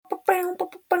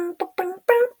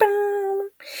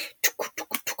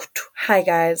Hi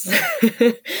guys.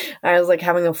 I was like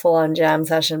having a full-on jam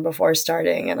session before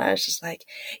starting, and I was just like,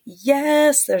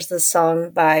 yes, there's this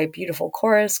song by Beautiful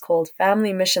Chorus called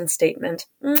Family Mission Statement.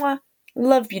 Mwah.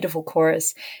 Love Beautiful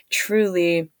Chorus.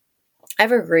 Truly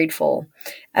ever grateful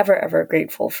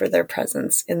for their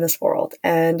presence in this world.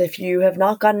 And if you have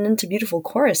not gotten into Beautiful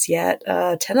Chorus yet,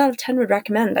 10 out of 10 would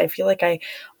recommend. I feel like I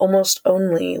almost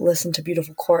only listen to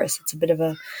Beautiful Chorus. It's a bit of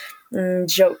a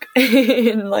joke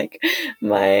in like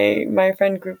my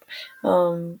friend group,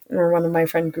 or one of my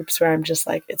friend groups, where I'm just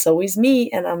like, it's always me,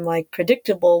 and I'm like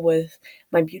predictable with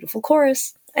my Beautiful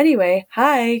Chorus. Anyway,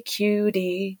 hi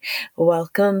cutie,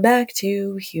 welcome back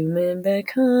to Human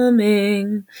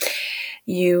Becoming.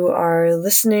 You are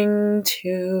listening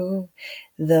to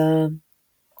the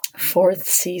 4th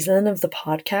season of the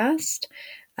podcast.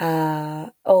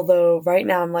 Although right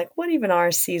now I'm like, what even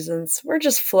are seasons? We're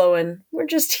just flowing. We're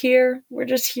just here. We're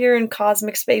just here in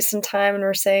cosmic space and time, and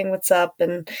we're saying what's up,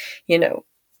 and you know,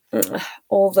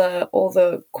 all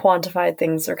the quantified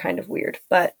things are kind of weird.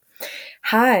 But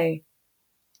hi,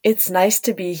 it's nice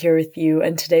to be here with you,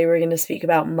 and today we're going to speak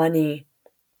about money.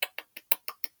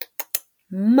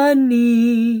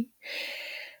 Money.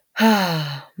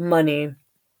 Money.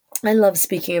 I love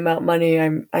speaking about money.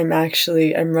 I'm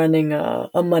running a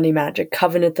Money Magic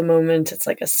Coven at the moment. It's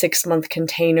like a 6-month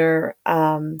container.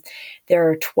 There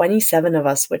are 27 of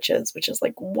us witches, which is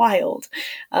like wild.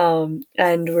 And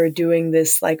we're doing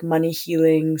this like money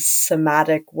healing,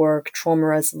 somatic work, trauma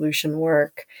resolution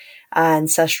work,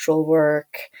 ancestral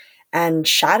work, and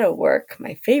shadow work,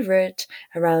 my favorite,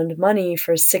 around money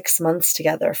for 6 months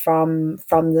together, from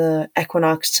the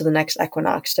equinox to the next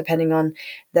equinox, depending on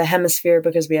the hemisphere,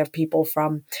 because we have people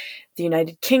from the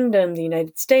United Kingdom, the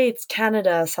United States,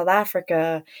 Canada, South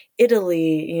Africa,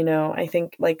 Italy, I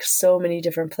think like so many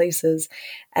different places.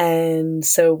 And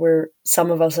so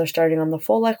some of us are starting on the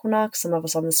full equinox, some of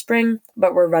us on the spring,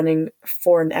 but we're running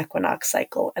for an equinox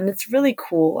cycle. And it's really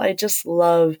cool. I just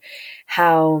love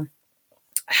how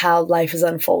life is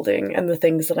unfolding and the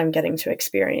things that I'm getting to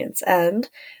experience. And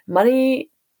money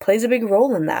plays a big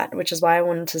role in that, which is why I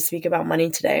wanted to speak about money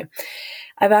today.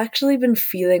 I've actually been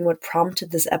feeling, what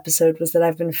prompted this episode was that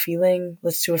I've been feeling,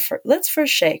 let's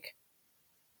first shake.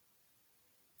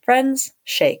 Friends,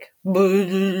 shake.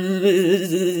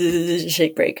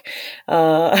 Shake break.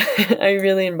 I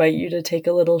really invite you to take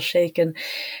a little shake and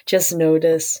just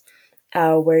notice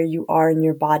where you are in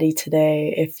your body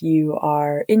today. If you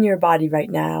are in your body right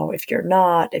now, if you're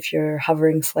not, if you're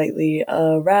hovering slightly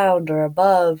around or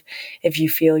above, if you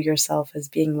feel yourself as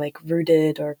being like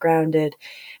rooted or grounded,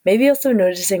 maybe also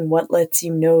noticing what lets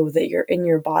you know that you're in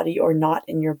your body or not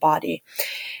in your body.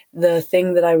 The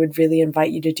thing that I would really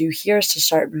invite you to do here is to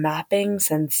start mapping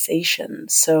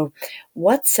sensations. So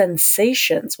what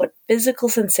physical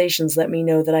sensations let me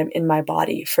know that I'm in my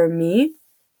body? For me,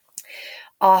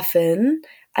 often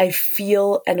I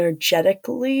feel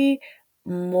energetically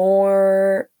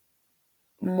more,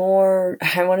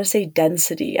 I want to say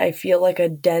density. I feel like a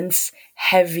dense,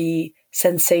 heavy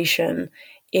sensation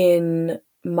in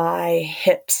my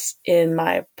hips, in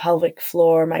my pelvic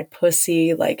floor, my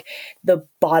pussy, like the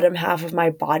bottom half of my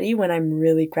body, when I'm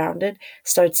really grounded,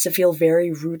 starts to feel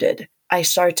very rooted. I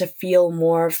start to feel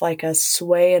more of like a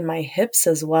sway in my hips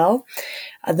as well.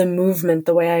 The movement,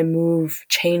 the way I move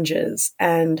changes,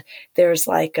 and there's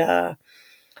a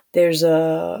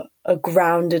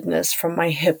groundedness from my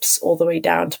hips all the way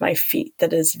down to my feet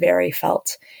that is very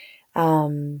felt.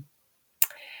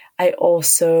 I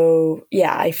also,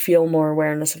 I feel more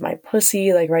awareness of my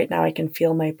pussy. Like right now I can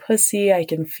feel my pussy. I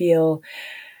can feel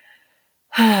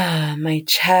my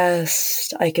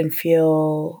chest. I can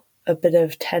feel a bit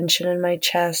of tension in my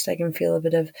chest. I can feel a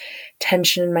bit of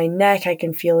tension in my neck. I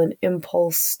can feel an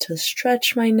impulse to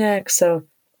stretch my neck. So,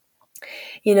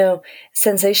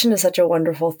 sensation is such a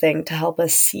wonderful thing to help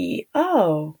us see,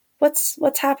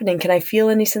 what's happening? Can I feel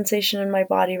any sensation in my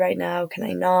body right now? Can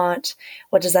I not?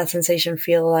 What does that sensation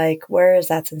feel like? Where is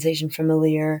that sensation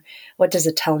familiar? What does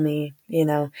it tell me?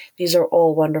 These are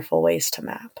all wonderful ways to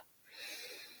map.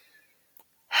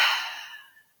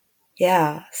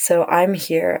 Yeah, so I'm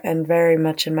here and very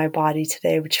much in my body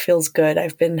today, which feels good.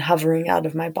 I've been hovering out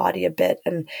of my body a bit,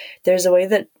 and there's a way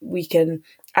that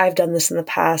I've done this in the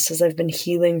past as I've been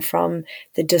healing from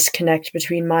the disconnect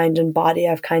between mind and body.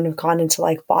 I've kind of gone into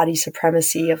like body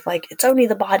supremacy of like, it's only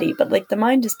the body, but like the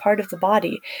mind is part of the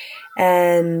body.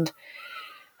 And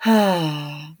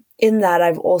in that,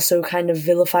 I've also kind of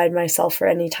vilified myself for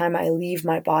any time I leave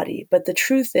my body. But the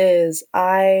truth is,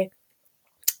 I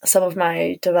some of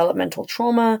my developmental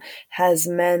trauma has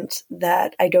meant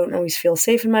that I don't always feel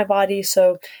safe in my body.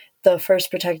 So the first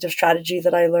protective strategy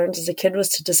that I learned as a kid was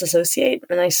to disassociate,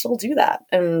 and I still do that,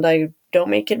 and I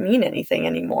don't make it mean anything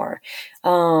anymore.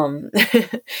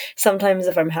 Sometimes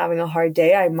if I'm having a hard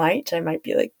day, I might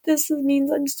be like, this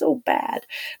means I'm so bad.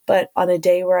 But on a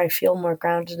day where I feel more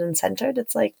grounded and centered,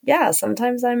 it's like, yeah,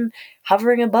 sometimes I'm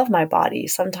hovering above my body.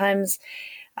 Sometimes,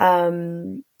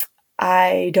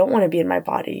 I don't want to be in my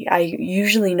body. I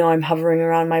usually know I'm hovering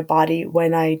around my body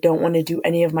when I don't want to do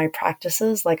any of my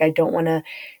practices. Like, I don't want to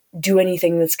do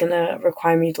anything that's going to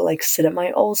require me to like sit at my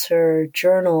altar,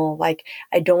 journal. Like,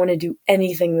 I don't want to do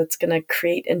anything that's going to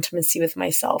create intimacy with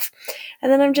myself. And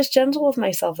then I'm just gentle with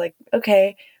myself. Like,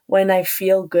 okay, when I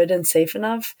feel good and safe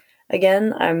enough,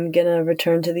 again, I'm going to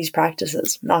return to these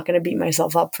practices. I'm not going to beat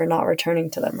myself up for not returning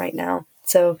to them right now.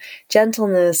 So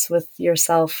gentleness with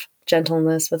yourself,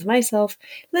 gentleness with myself.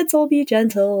 Let's all be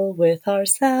gentle with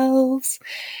ourselves.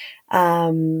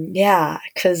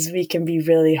 Because we can be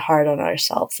really hard on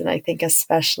ourselves. And I think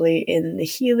especially in the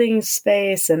healing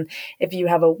space, and if you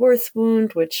have a worth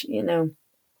wound, which,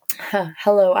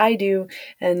 hello, I do,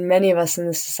 and many of us in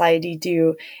this society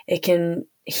do,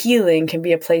 healing can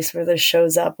be a place where this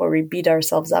shows up, where we beat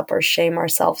ourselves up or shame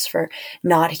ourselves for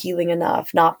not healing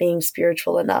enough, not being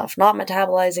spiritual enough, not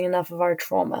metabolizing enough of our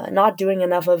trauma, not doing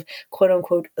enough of quote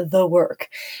unquote the work.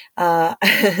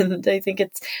 And I think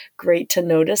it's great to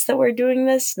notice that we're doing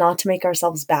this, not to make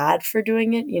ourselves bad for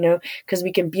doing it, because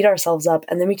we can beat ourselves up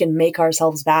and then we can make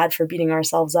ourselves bad for beating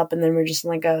ourselves up. And then we're just in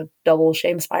like a double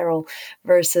shame spiral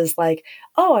versus like,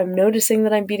 oh, I'm noticing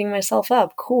that I'm beating myself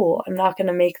up. Cool. I'm not going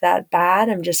to make that bad.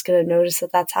 I'm just going to notice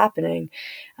that that's happening.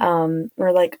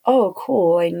 Or like, oh,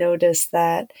 cool. I notice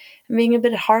that I'm being a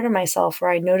bit hard on myself, or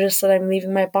I notice that I'm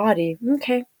leaving my body.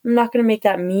 Okay. I'm not going to make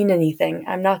that mean anything.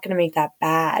 I'm not going to make that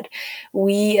bad.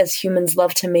 We as humans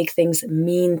love to make things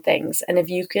mean things. And if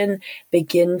you can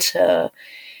begin to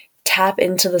tap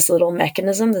into this little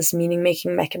mechanism, this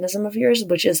meaning-making mechanism of yours,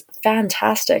 which is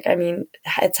fantastic. I mean,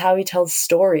 it's how we tell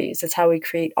stories. It's how we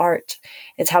create art.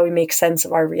 It's how we make sense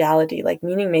of our reality. Like,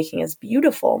 meaning-making is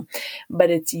beautiful, but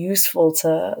it's useful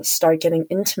to start getting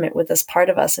intimate with this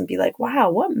part of us and be like, wow,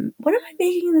 what am I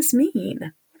making this mean?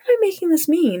 What am I making this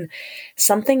mean?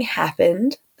 Something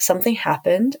happened,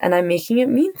 and I'm making it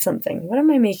mean something. What am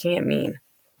I making it mean?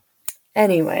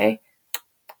 Anyway,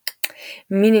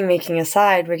 meaning making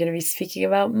aside, we're going to be speaking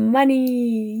about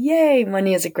money. Yay!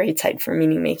 Money is a great site for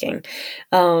meaning making.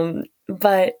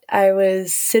 But I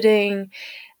was sitting,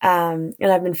 and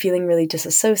I've been feeling really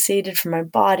disassociated from my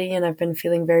body, and I've been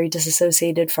feeling very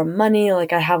disassociated from money.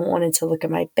 Like, I haven't wanted to look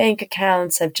at my bank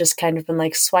accounts. I've just kind of been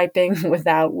like swiping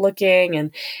without looking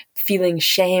and feeling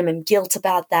shame and guilt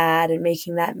about that and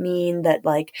making that mean that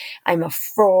like I'm a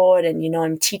fraud and,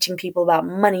 I'm teaching people about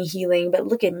money healing, but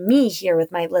look at me here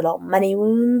with my little money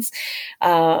wounds.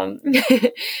 And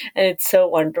it's so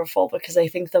wonderful because I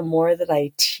think the more that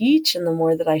I teach and the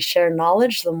more that I share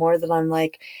knowledge, the more that I'm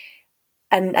like,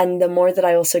 and the more that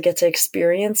I also get to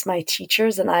experience my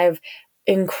teachers, and I have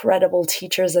incredible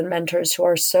teachers and mentors who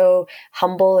are so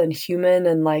humble and human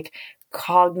and like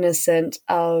cognizant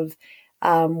of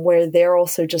where they're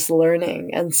also just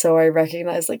learning. And so I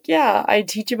recognize like, yeah, I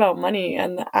teach about money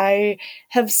and I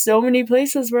have so many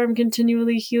places where I'm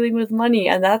continually healing with money.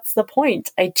 And that's the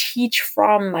point. I teach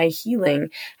from my healing.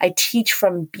 I teach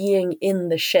from being in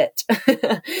the shit.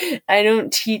 I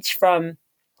don't teach from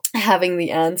having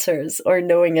the answers or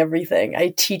knowing everything.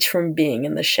 I teach from being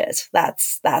in the shit.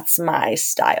 That's my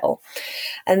style.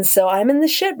 And so I'm in the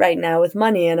shit right now with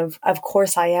money. And of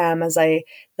course I am, as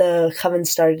the coven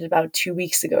started about 2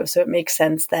 weeks ago. So it makes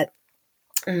sense that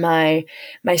my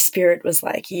spirit was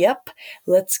like, yep,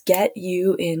 let's get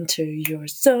you into your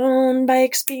zone by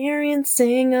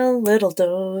experiencing a little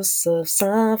dose of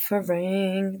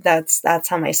suffering. That's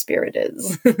how my spirit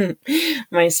is.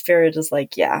 My spirit is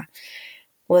like, yeah,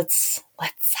 let's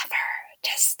suffer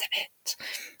just a bit.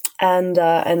 And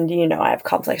I have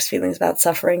complex feelings about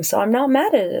suffering, so I'm not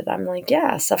mad at it. I'm like,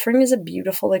 yeah, suffering is a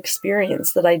beautiful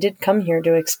experience that I did come here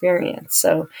to experience.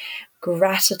 So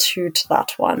gratitude to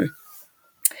that one.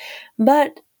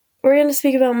 But we're going to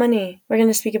speak about money. We're going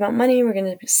to speak about money.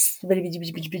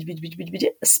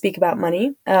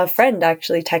 A friend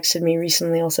actually texted me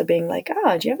recently also being like,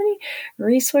 do you have any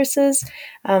resources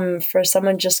for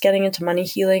someone just getting into money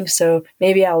healing? So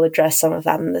maybe I'll address some of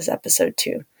that in this episode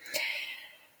too.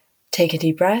 Take a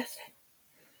deep breath.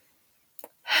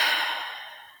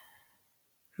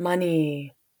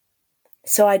 Money.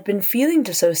 So I'd been feeling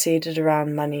dissociated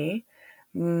around money.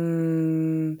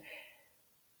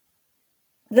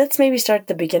 Let's maybe start at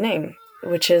the beginning.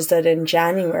 which is that in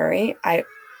January, I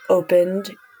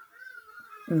opened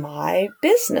my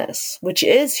business, which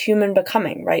is Human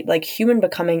Becoming, right? Like Human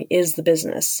Becoming is the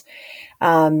business.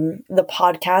 The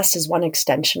podcast is one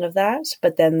extension of that,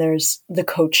 but then there's the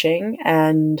coaching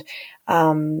and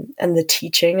the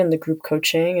teaching and the group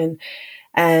coaching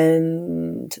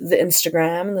and the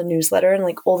Instagram and the newsletter and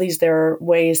like all these, there are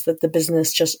ways that the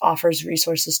business just offers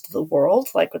resources to the world,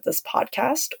 like with this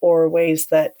podcast, or ways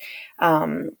that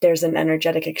there's an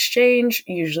energetic exchange,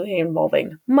 usually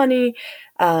involving money,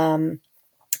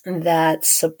 that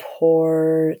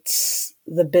supports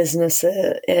the business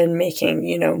in making,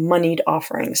 moneyed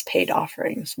offerings, paid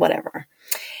offerings, whatever.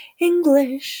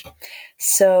 English.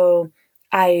 So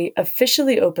I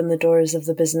officially opened the doors of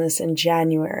the business in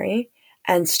January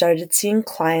and started seeing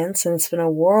clients, and it's been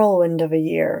a whirlwind of a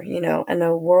year, and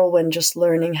a whirlwind just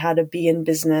learning how to be in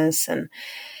business. And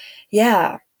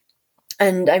yeah.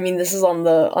 And I mean, this is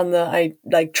I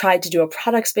like tried to do a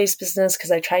products-based business because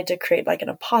I tried to create like an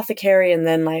apothecary, and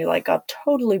then I like got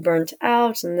totally burnt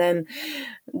out. And then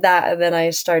I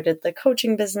started the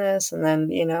coaching business, and then,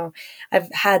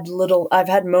 I've had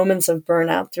moments of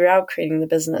burnout throughout creating the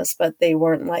business, but they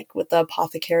weren't like with the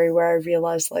apothecary where I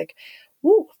realized like,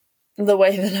 woo, the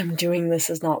way that I'm doing this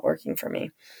is not working for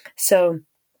me. So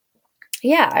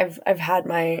yeah, I've had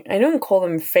I don't call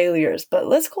them failures, but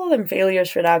let's call them failures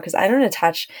for now because I don't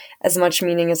attach as much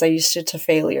meaning as I used to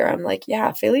failure. I'm like,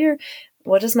 yeah, failure.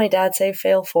 What does my dad say?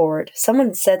 Fail forward.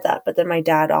 Someone said that, but then my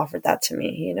dad offered that to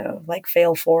me, like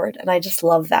fail forward. And I just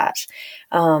love that.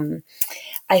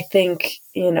 I think,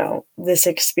 this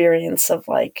experience of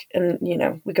like, and,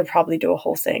 we could probably do a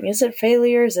whole thing. Is it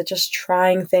failure? Is it just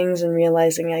trying things and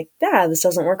realizing like, yeah, this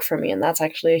doesn't work for me? And that's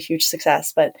actually a huge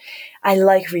success. But I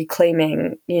like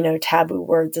reclaiming, taboo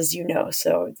words, as you know.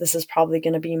 So this is probably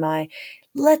going to be my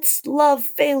let's love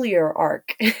failure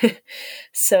arc.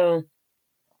 So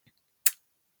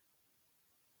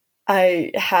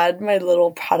I had my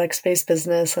little products-based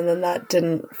business, and then that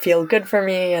didn't feel good for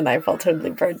me, and I felt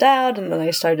totally burned out. And then I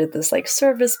started this like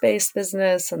service-based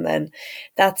business, and then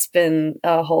that's been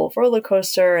a whole roller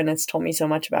coaster, and it's told me so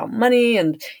much about money.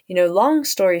 And, long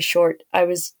story short, I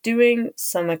was doing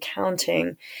some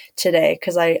accounting today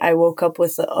because I woke up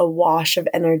with a wash of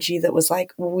energy that was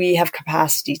like, we have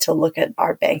capacity to look at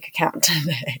our bank account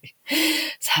today.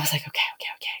 So I was like, okay.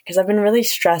 Because I've been really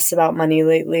stressed about money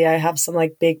lately. I have some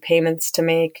like big payments to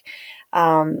make.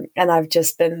 And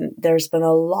there's been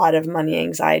a lot of money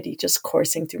anxiety just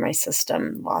coursing through my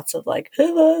system. Lots of like, how's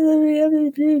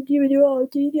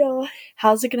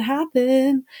it going to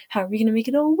happen? How are we going to make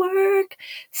it all work?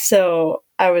 So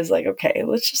I was like, okay,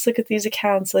 let's just look at these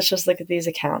accounts.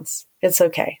 It's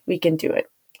okay. We can do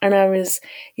it. And I was,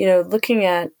 looking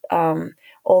at,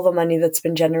 all the money that's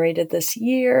been generated this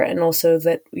year, and also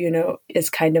that,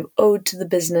 is kind of owed to the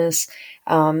business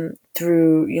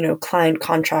through, client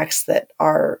contracts that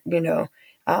are,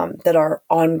 that are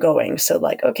ongoing. So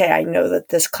like, okay, I know that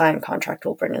this client contract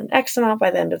will bring in X amount by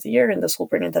the end of the year, and this will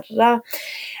bring in da-da-da.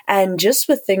 And just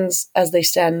with things as they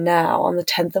stand now on the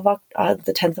 10th of October,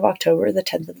 the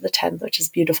 10th of the 10th, which is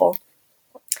beautiful,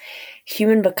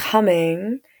 Human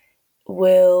Becoming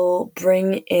will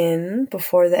bring in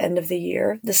before the end of the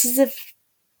year. This is if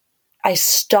I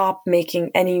stop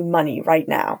making any money right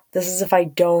now. This is if I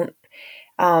don't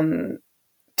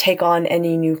take on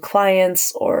any new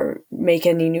clients or make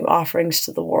any new offerings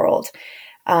to the world.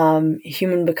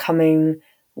 Human Becoming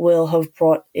will have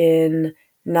brought in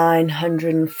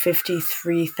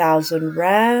 953,000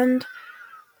 Rand,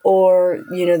 or,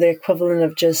 the equivalent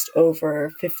of just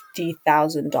over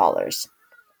 $50,000.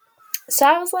 So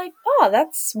I was like, oh,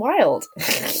 that's wild.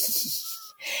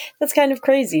 That's kind of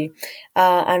crazy.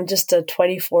 I'm just a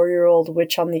 24-year-old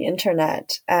witch on the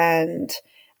internet, and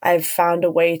I've found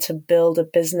a way to build a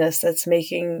business that's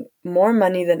making more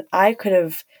money than I could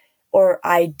have, or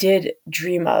I did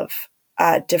dream of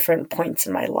at different points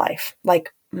in my life.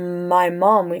 Like my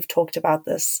mom, we've talked about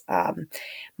this.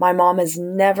 My mom has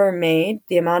never made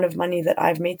the amount of money that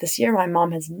I've made this year. My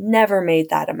mom has never made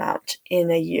that amount in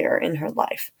a year in her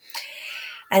life.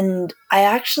 And I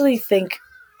actually think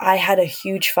I had a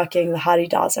huge fucking, the Hottie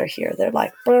Daws are here. They're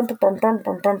like, brum, brum, brum,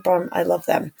 brum, brum, brum. I love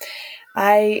them.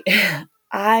 I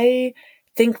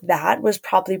think that was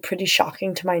probably pretty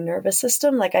shocking to my nervous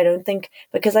system. Like, I don't think,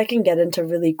 because I can get into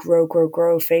really grow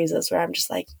phases where I'm just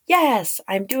like, yes,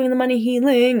 I'm doing the money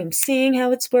healing. I'm seeing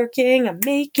how it's working. I'm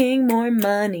making more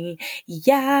money.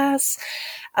 Yes.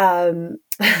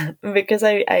 Because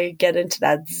I get into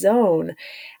that zone,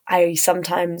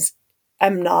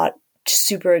 I'm not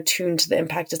super attuned to the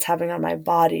impact it's having on my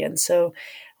body. And so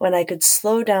when I could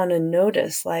slow down and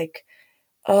notice, like,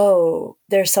 oh,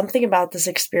 there's something about this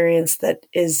experience that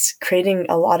is creating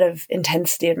a lot of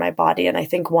intensity in my body. And I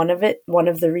think one of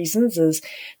the reasons is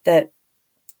that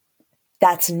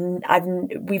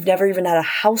we've never even had a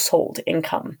household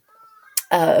income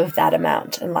of that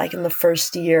amount. And like in the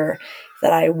first year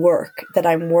that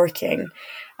I'm working,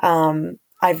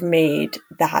 I've made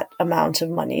that amount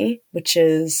of money, which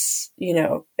is,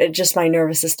 my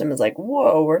nervous system is like,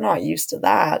 whoa, we're not used to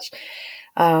that.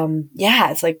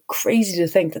 It's like crazy to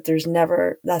think that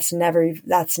that's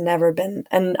never been,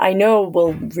 and I know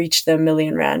we'll reach the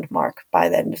R1,000,000 mark by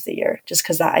the end of the year, just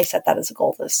because I set that as a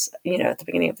goal at the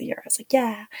beginning of the year. I was like,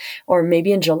 yeah, or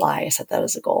maybe in July I set that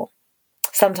as a goal.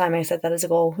 Sometime I set that as a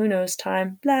goal, who knows,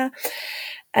 time, blah.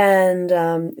 And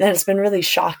it's been really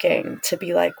shocking to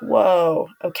be like, whoa,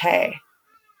 okay,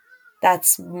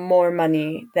 that's more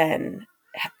money than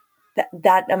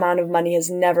that amount of money has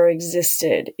never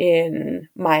existed in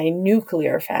my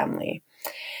nuclear family.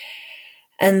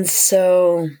 And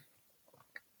so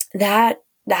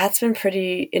that's been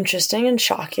pretty interesting and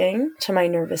shocking to my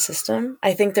nervous system.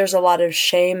 I think there's a lot of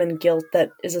shame and guilt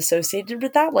that is associated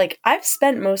with that. Like, I've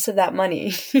spent most of that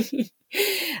money.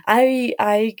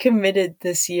 I committed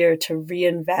this year to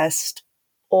reinvest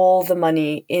all the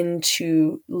money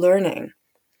into learning.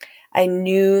 I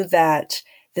knew that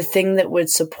the thing that would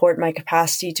support my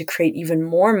capacity to create even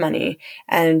more money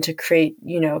and to create,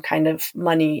 kind of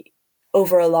money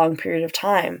over a long period of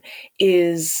time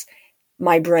is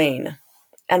my brain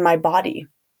and my body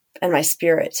and my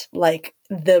spirit. Like,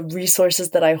 the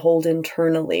resources that I hold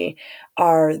internally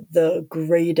are the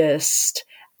greatest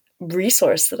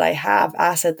resource that I have,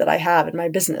 asset that I have in my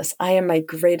business. I am my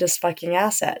greatest fucking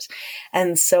asset.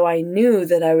 And so I knew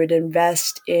that I would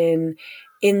invest in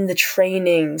the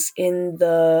trainings, in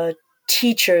the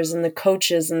teachers and the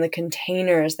coaches and the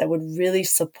containers that would really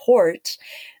support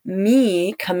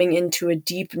me coming into a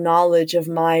deep knowledge of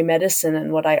my medicine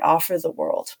and what I offer the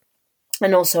world.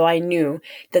 And also I knew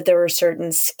that there were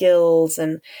certain skills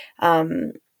and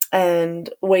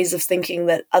ways of thinking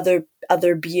that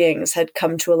other beings had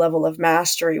come to a level of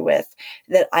mastery with,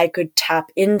 that I could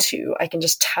tap into. I can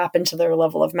just tap into their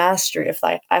level of mastery if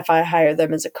I hire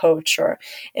them as a coach, or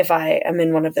if I am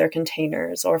in one of their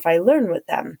containers, or if I learn with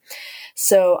them.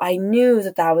 So I knew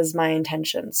that was my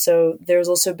intention. So there's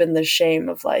also been the shame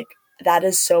of like, that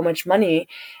is so much money,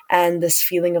 and this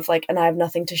feeling of like, and I have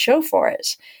nothing to show for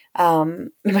it,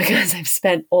 because I've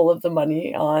spent all of the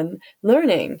money on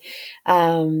learning.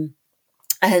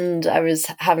 And I was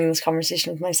having this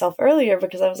conversation with myself earlier,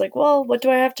 because I was like, well, what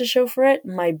do I have to show for it?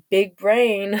 My big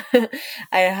brain.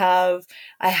 I have,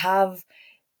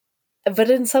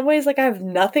 but in some ways, like, I have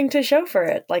nothing to show for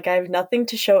it. Like, I have nothing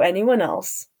to show anyone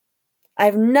else. I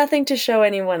have nothing to show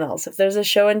anyone else. If there's a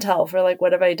show and tell for like,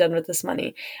 what have I done with this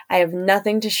money? I have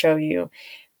nothing to show you.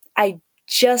 I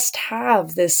just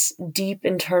have this deep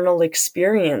internal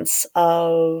experience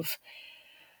of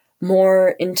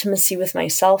more intimacy with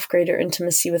myself, greater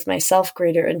intimacy with myself,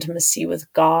 greater intimacy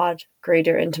with God,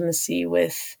 greater intimacy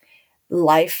with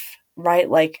life, right?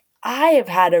 Like, I have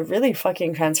had a really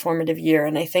fucking transformative year.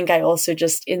 And I think I also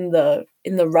just in the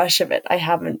rush of it, I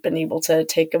haven't been able to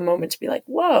take a moment to be like,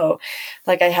 whoa,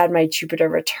 like I had my Jupiter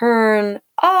return.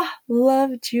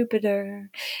 Love Jupiter.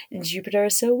 Jupiter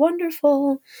is so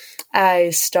wonderful. I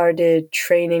started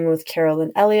training with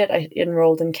Carolyn Elliott. I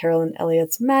enrolled in Carolyn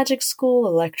Elliott's magic school,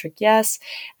 Electric Yes.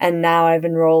 And now I've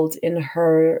enrolled in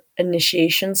her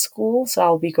initiation school. So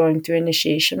I'll be going through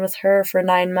initiation with her for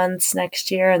 9 months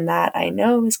next year. And that I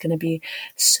know is going to be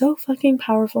so fucking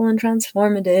powerful and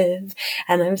transformative.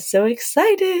 And I'm so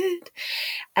excited.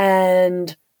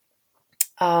 And,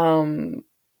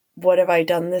 what have I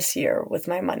done this year with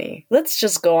my money? Let's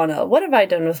just go on what have I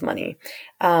done with money?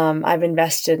 I've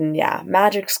invested in,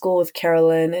 magic school with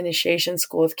Carolyn, initiation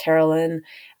school with Carolyn.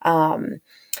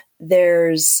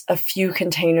 There's a few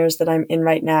containers that I'm in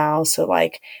right now. So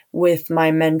like with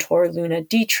my mentor, Luna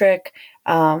Dietrich,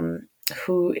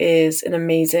 who is an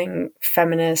amazing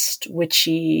feminist,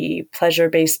 witchy,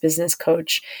 pleasure-based business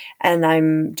coach. And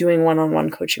I'm doing one-on-one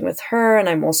coaching with her. And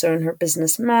I'm also in her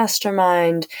business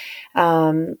mastermind.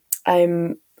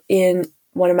 I'm in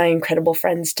one of my incredible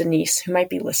friends, Denise, who might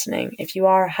be listening. If you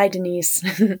are, hi, Denise.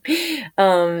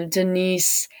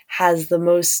 Denise has the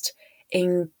most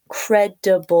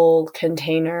incredible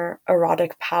container,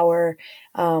 Erotic Power.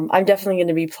 I'm definitely going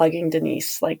to be plugging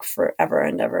Denise like forever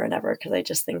and ever and ever, because I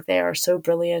just think they are so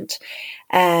brilliant.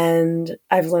 And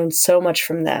I've learned so much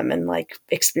from them and like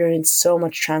experienced so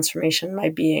much transformation in my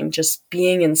being, just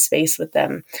being in space with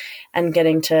them and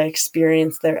getting to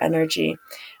experience their energy.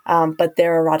 But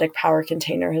their Erotic Power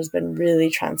container has been really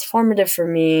transformative for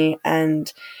me.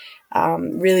 And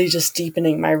really just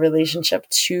deepening my relationship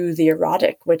to the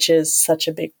erotic, which is such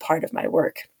a big part of my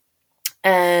work.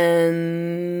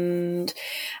 And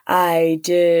I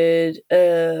did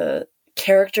a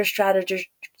character strategy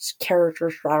training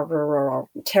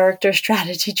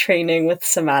with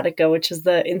Somatica, which is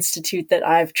the institute that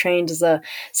I've trained as a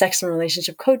sex and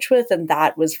relationship coach with, and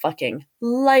that was fucking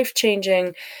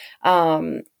life-changing.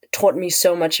 Taught me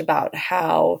so much about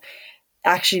how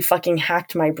actually fucking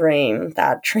hacked my brain,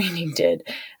 that training did,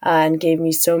 and gave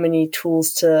me so many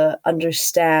tools to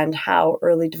understand how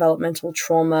early developmental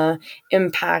trauma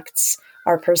impacts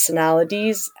our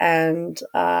personalities and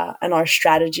our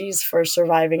strategies for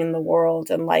surviving in the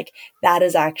world. And like, that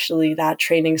is actually, that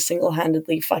training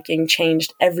single-handedly fucking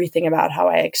changed everything about how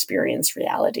I experience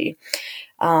reality.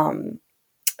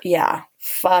 Yeah,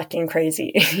 fucking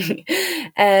crazy.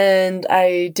 And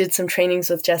I did some trainings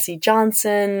with Jesse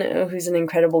Johnson, who's an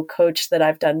incredible coach that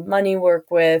I've done money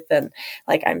work with, and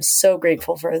like, I'm so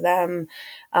grateful for them.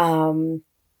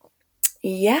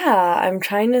 Yeah, I'm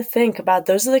trying to think about,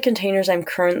 those are the containers I'm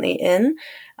currently in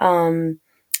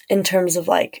terms of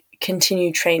like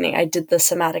continued training. I did the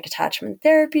somatic attachment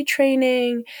therapy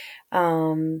training.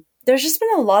 There's just been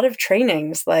a lot of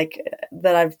trainings like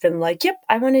that I've been like, yep,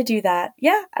 I want to do that.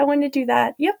 Yeah, I want to do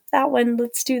that. Yep, that one.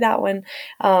 Let's do that one.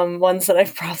 Ones that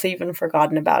I've probably even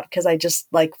forgotten about because I just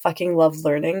like fucking love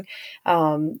learning.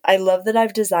 I love that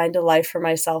I've designed a life for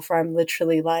myself where I'm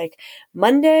literally like,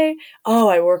 Monday, oh,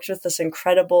 I worked with this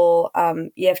incredible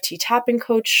EFT tapping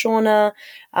coach, Shauna,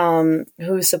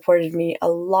 who supported me a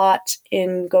lot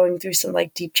in going through some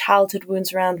like deep childhood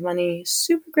wounds around money.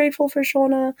 Super grateful for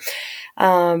Shauna.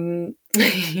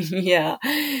 Yeah,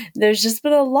 there's just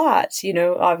been a lot, you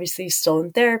know, obviously still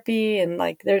in therapy, and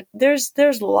like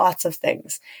there's lots of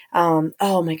things.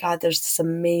 Oh my God, there's this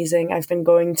amazing, I've been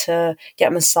going to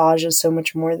get massages so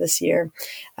much more this year.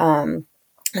 And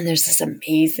there's this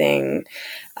amazing,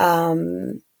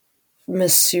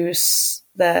 masseuse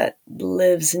that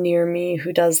lives near me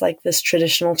who does like this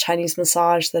traditional Chinese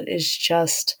massage that is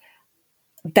just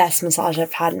best massage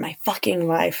I've had in my fucking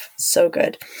life. So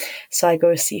good. So I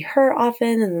go see her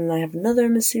often, and then I have another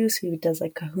masseuse who does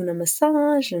like kahuna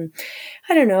massage, and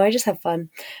I don't know, I just have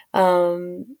fun.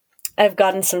 I've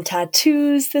gotten some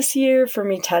tattoos this year. For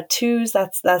me, tattoos,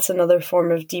 that's another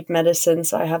form of deep medicine.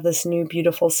 So I have this new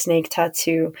beautiful snake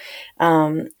tattoo.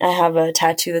 I have a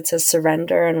tattoo that says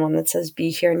surrender and one that says be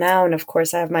here now. And of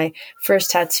course I have my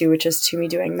first tattoo, which is to me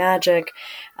doing magic.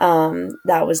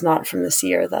 That was not from this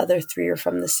year. The other three are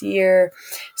from this year.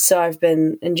 So I've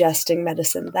been ingesting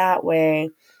medicine that way.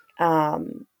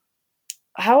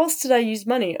 How else did I use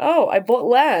money? Oh, I bought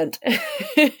land.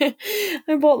 I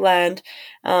bought land.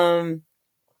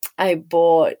 I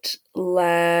bought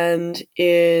land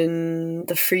in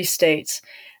the Free State,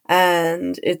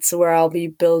 and it's where I'll be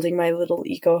building my little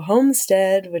eco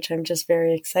homestead, which I'm just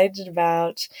very excited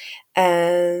about.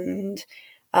 And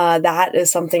that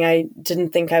is something I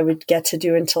didn't think I would get to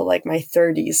do until like my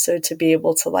 30s. So to be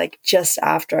able to like just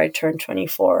after I turned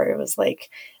 24, it was like,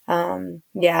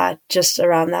 yeah, just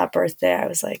around that birthday, I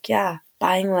was like, yeah,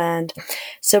 buying land.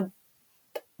 So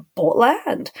bought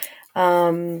land.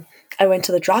 I went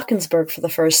to the Drakensberg for the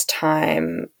first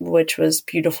time, which was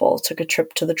beautiful. Took a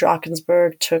trip to the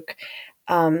Drakensberg, took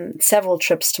several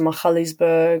trips to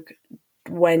Magaliesburg,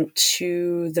 went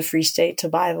to the Free State to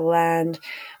buy the land,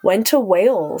 went to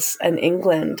Wales and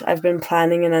England. I've been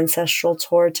planning an ancestral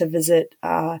tour to visit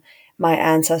my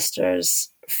ancestors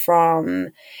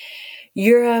from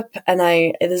Europe, and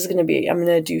I'm going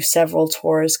to do several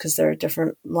tours because there are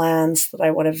different lands that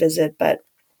I want to visit, but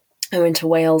I went to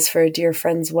Wales for a dear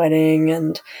friend's wedding,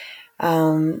 and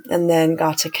then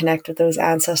got to connect with those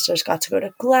ancestors, got to go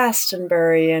to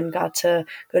Glastonbury and got to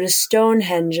go to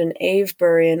Stonehenge and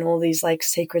Avebury and all these like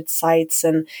sacred sites.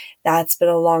 And that's been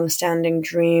a long-standing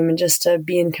dream, and just to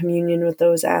be in communion with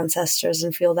those ancestors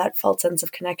and feel that felt sense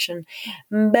of connection.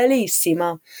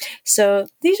 Bellissima. So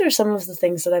these are some of the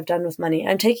things that I've done with money.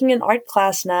 I'm taking an art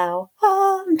class now.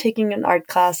 I'm taking an art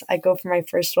class. I go for my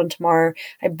first one tomorrow.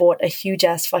 I bought a huge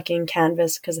ass fucking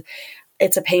canvas because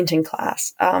it's a painting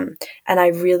class. And I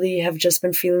really have just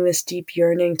been feeling this deep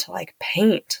yearning to like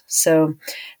paint. So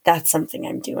that's something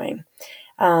I'm doing.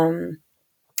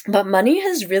 But money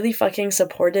has really fucking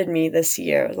supported me this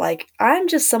year. Like, I'm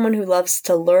just someone who loves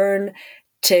to learn,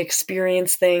 to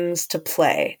experience things, to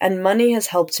play. And money has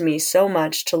helped me so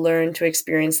much to learn, to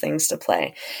experience things, to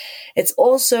play. It's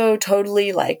also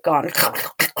totally like gone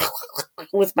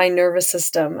with my nervous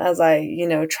system as I,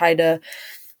 try to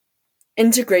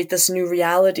integrate this new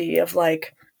reality of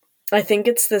like, I think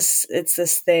it's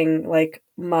this thing like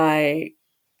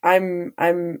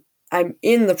I'm I'm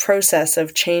in the process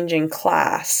of changing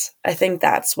class. I think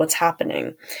that's what's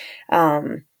happening.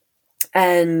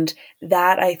 And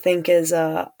that, I think, is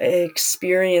a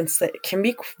experience that can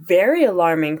be very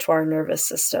alarming to our nervous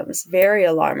systems, very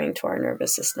alarming to our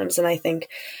nervous systems. And I think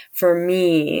for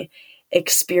me,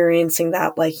 experiencing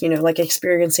that, like, like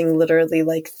experiencing literally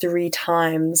like 3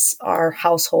 times our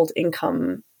household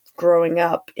income growing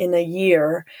up in a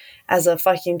year as a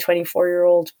fucking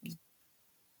 24-year-old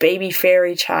baby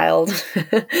fairy child,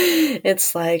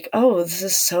 it's like, oh, this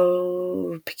is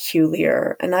so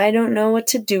peculiar, and I don't know what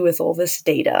to do with all this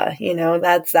data.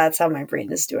 That's how my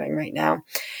brain is doing right now.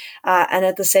 And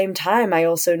at the same time, I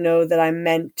also know that I'm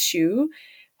meant to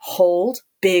hold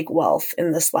big wealth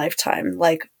in this lifetime.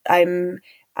 Like I'm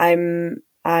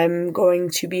going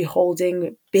to be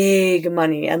holding big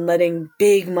money and letting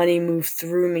big money move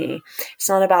through me. It's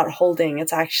not about holding.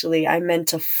 It's actually, I'm meant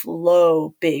to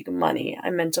flow big money.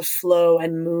 I'm meant to flow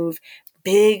and move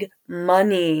big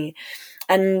money,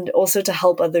 and also to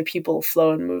help other people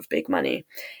flow and move big money.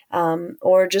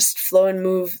 Or just flow and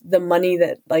move the money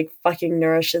that like fucking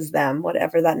nourishes them,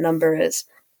 whatever that number is.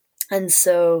 And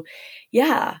so,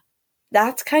 yeah,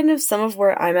 that's kind of some of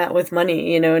where I'm at with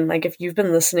money, and like, if you've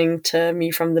been listening to me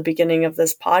from the beginning of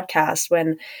this podcast,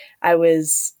 when I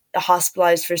was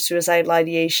hospitalized for suicidal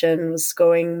ideation, was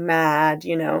going mad,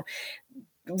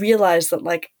 realized that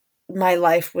like my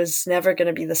life was never going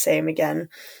to be the same again,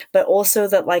 but also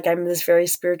that like I'm this very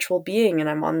spiritual being and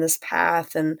I'm on this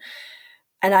path, and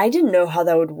I didn't know how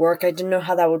that would work. I didn't know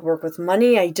how that would work with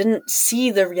money. I didn't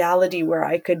see the reality where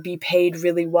I could be paid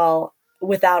really well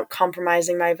without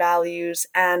compromising my values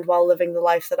and while living the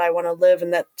life that I want to live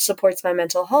and that supports my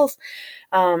mental health.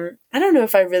 I don't know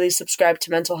if I really subscribe to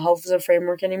mental health as a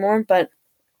framework anymore, but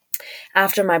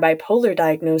after my bipolar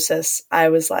diagnosis, I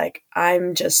was like,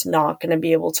 I'm just not going to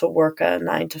be able to work a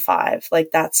 9 to 5.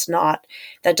 Like, that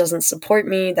doesn't support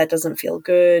me. That doesn't feel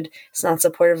good. It's not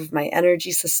supportive of my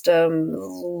energy system.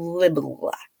 Blah, blah,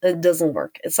 blah. It doesn't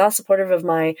work. It's not supportive of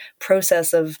my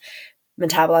process of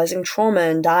metabolizing trauma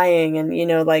and dying. And,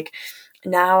 like,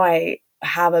 now I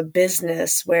have a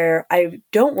business where I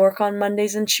don't work on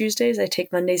Mondays and Tuesdays. I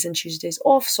take Mondays and Tuesdays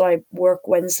off. So I work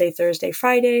Wednesday, Thursday,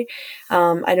 Friday.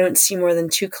 I don't see more than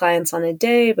 2 clients on a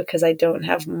day because I don't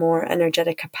have more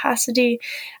energetic capacity.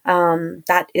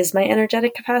 That is my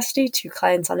energetic capacity, 2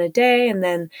 clients on a day. And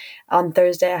then on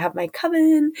Thursday, I have my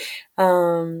coven.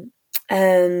 And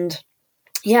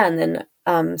then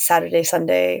Saturday,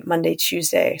 Sunday, Monday,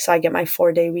 Tuesday. So I get my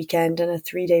 4-day weekend and a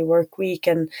 3-day work week,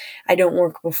 and I don't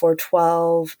work before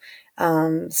 12.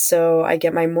 So I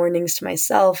get my mornings to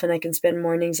myself, and I can spend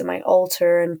mornings at my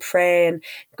altar and pray and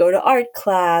go to art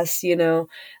class,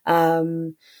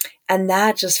 and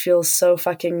that just feels so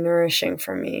fucking nourishing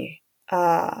for me.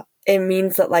 It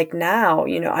means that like now,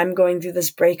 I'm going through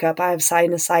this breakup. I have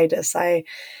sinusitis. I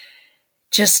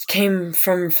just came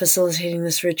from facilitating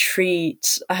this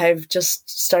retreat. I've just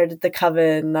started the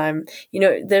coven.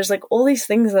 There's like all these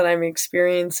things that I'm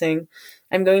experiencing.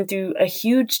 I'm going through a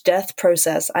huge death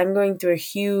process. I'm going through a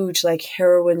huge like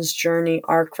heroine's journey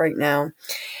arc right now.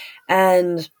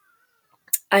 And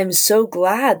I'm so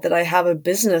glad that I have a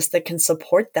business that can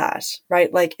support that,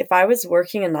 right? Like if I was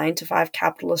working a 9 to 5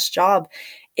 capitalist job,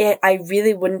 I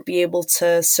really wouldn't be able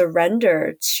to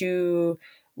surrender to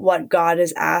what God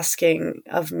is asking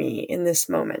of me in this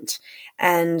moment.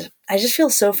 And I just feel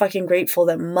so fucking grateful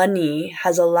that money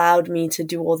has allowed me to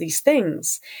do all these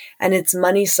things. And it's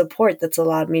money support that's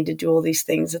allowed me to do all these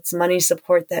things. It's money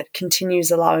support that continues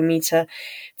allowing me to,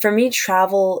 for me,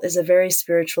 travel is a very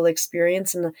spiritual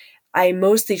experience. And I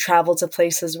mostly travel to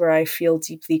places where I feel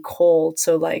deeply cold.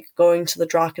 So like going to the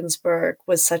Drakensberg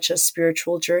was such a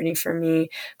spiritual journey for me.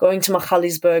 Going to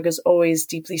Magaliesburg is always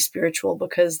deeply spiritual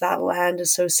because that land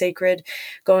is so sacred.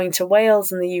 Going to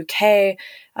Wales in the UK,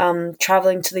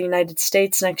 traveling to the United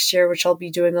States next year, which I'll be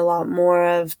doing a lot more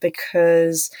of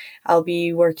because I'll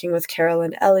be working with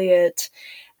Carolyn Elliott,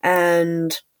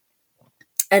 and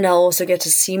I'll also get to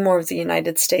see more of the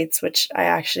United States, which I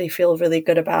actually feel really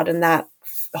good about. And that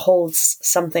holds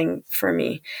something for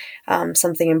me,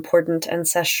 something important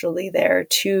ancestrally there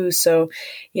too. So,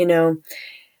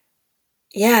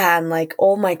 yeah, and like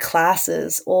all my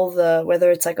classes,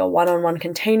 whether it's like a one-on-one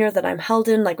container that I'm held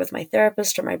in, like with my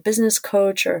therapist or my business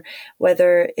coach, or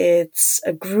whether it's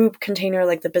a group container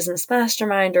like the Business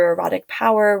Mastermind or Erotic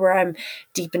Power, where I'm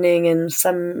deepening in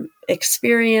some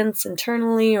experience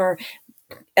internally, or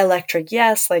Electric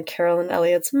Yes, like Carolyn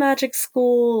Elliott's Magic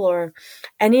School, or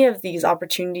any of these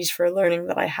opportunities for learning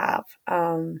that I have.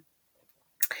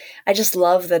 I just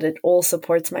love that it all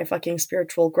supports my fucking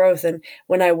spiritual growth. And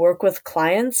when I work with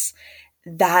clients,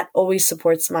 that always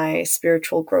supports my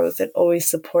spiritual growth. It always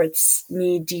supports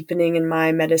me deepening in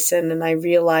my medicine. And I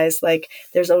realize like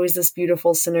there's always this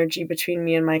beautiful synergy between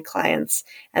me and my clients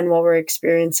and what we're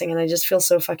experiencing. And I just feel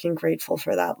so fucking grateful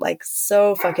for that. Like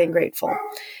so fucking grateful.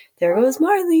 There goes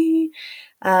Marley.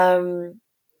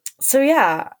 So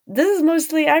yeah, this is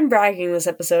mostly, I'm bragging this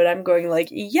episode. I'm going like,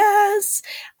 yes,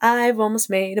 I've almost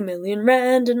made R1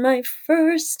 million in my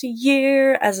first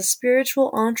year as a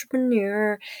spiritual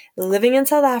entrepreneur living in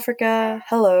South Africa.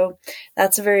 Hello.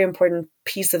 That's a very important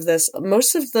piece of this.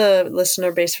 Most of the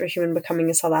listener base for Human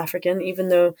Becoming is South African, even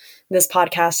though this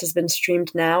podcast has been streamed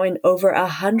now in over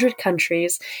 100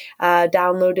 countries,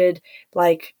 downloaded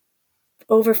like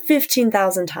over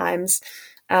 15,000 times.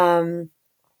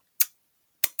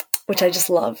 Which I just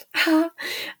love.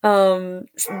 A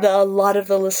lot of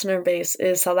the listener base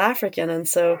is South African. And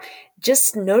so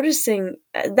just noticing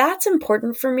that's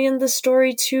important for me in the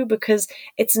story too, because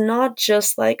it's not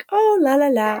just like, oh, la, la,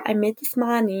 la, I made this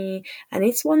money and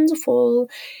it's wonderful.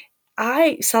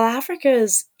 South Africa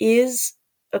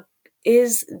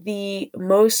is the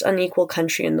most unequal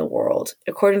country in the world,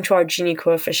 according to our Gini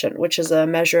coefficient, which is a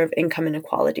measure of income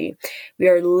inequality. We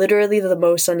are literally the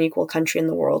most unequal country in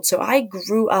the world. So I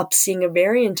grew up seeing a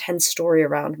very intense story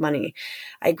around money.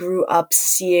 I grew up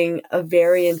seeing a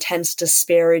very intense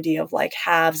disparity of like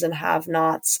haves and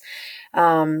have-nots.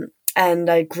 And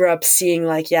I grew up seeing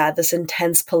like, yeah, this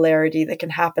intense polarity that can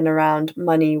happen around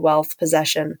money, wealth,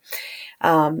 possession.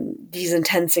 These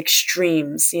intense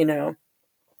extremes, you know.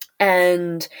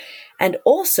 And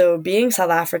also being South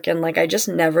African, like I just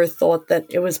never thought that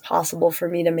it was possible for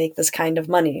me to make this kind of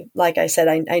money. Like I said,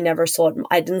 I never saw it.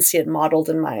 I didn't see it modeled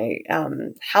in my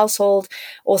household.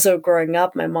 Also growing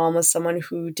up, my mom was someone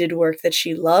who did work that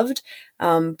she loved,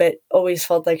 but always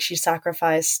felt like she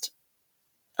sacrificed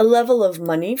a level of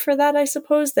money for that, I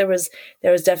suppose. There was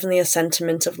definitely a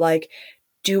sentiment of like,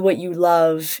 do what you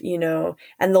love, you know,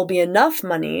 and there'll be enough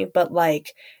money, but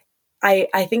like,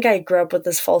 I think I grew up with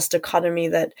this false dichotomy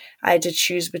that I had to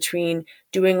choose between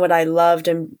doing what I loved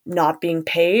and not being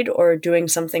paid, or doing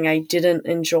something I didn't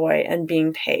enjoy and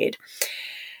being paid.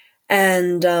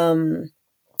 And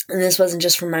this wasn't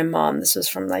just from my mom. This was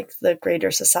from like the greater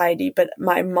society. But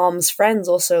my mom's friends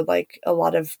also, like a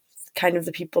lot of kind of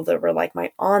the people that were like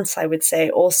my aunts, I would say,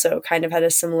 also kind of had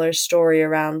a similar story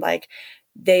around like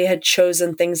they had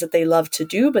chosen things that they loved to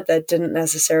do, but that didn't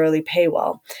necessarily pay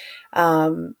well.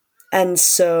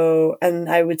 And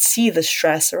I would see the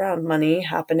stress around money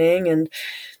happening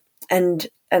and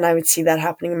I would see that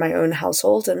happening in my own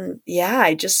household. And yeah,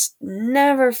 I just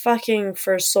never fucking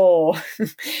foresaw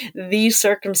these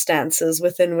circumstances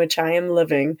within which I am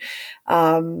living.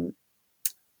 R1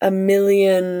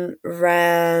 million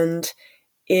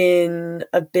in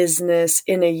a business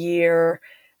in a year,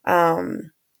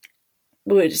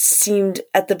 which seemed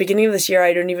at the beginning of this year,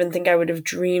 I don't even think I would have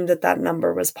dreamed that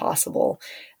number was possible.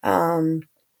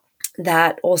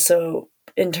 That also,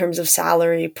 in terms of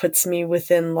salary, puts me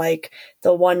within like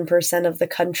the 1% of the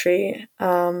country.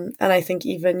 And I think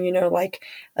even, you know, like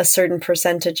a certain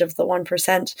percentage of the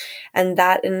 1%. And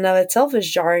that in and of itself is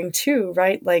jarring too,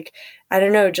 right? Like, I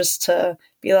don't know, just to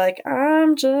be like,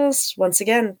 I'm just, once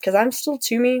again, because I'm still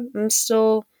to me, I'm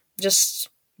still just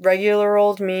regular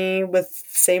old me with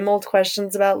same old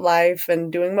questions about life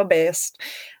and doing my best,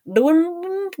 doing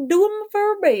my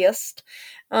very best.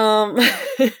 And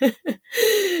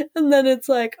then it's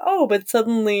like, oh, but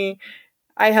suddenly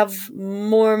I have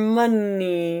more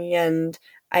money and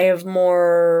I have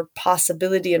more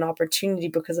possibility and opportunity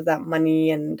because of that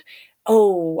money. And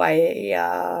oh, I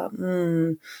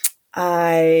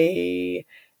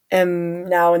am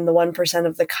now in the 1%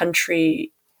 of the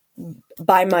country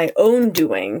by my own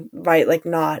doing, right? Like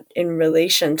not in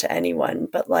relation to anyone,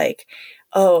 but like,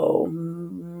 oh,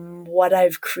 what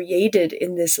I've created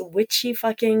in this witchy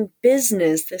fucking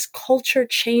business, this culture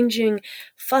changing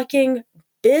fucking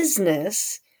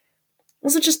business.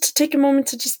 Also, just to take a moment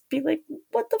to just be like,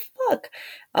 what the fuck?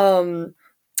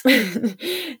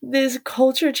 This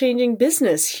culture changing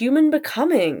business, Human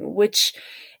Becoming, which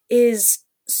is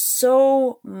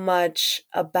so much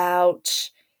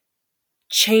about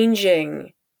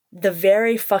changing the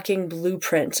very fucking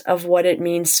blueprint of what it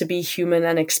means to be human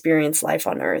and experience life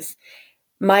on Earth.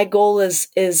 My goal is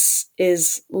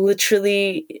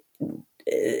literally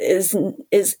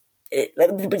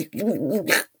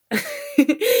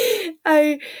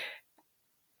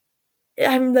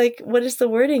I'm like, what is the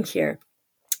wording here?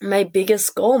 My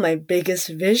biggest goal, my biggest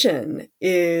vision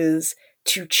is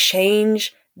to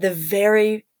change the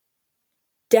very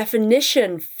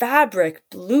definition, fabric,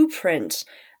 blueprint,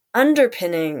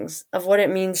 underpinnings of what it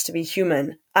means to be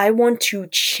human I want to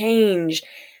change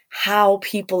how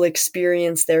people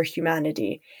experience their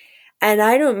humanity. And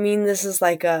I don't mean this as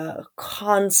like a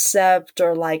concept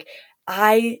or like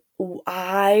I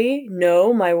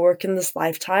know my work in this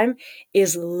lifetime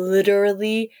is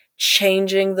literally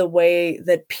changing the way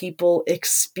that people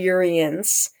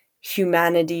experience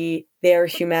humanity, their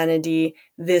humanity,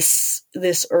 this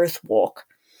earth walk.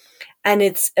 And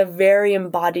it's a very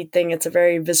embodied thing. It's a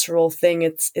very visceral thing.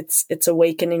 It's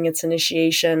awakening. It's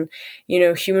initiation.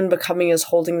 Human becoming is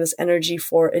holding this energy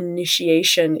for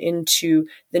initiation into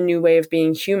the new way of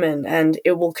being human, and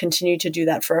it will continue to do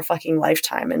that for a fucking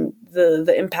lifetime. And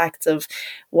the impacts of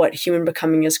what human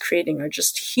becoming is creating are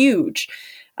just huge.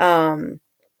 And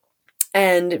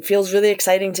it feels really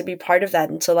exciting to be part of that.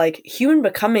 And so, like, human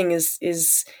becoming is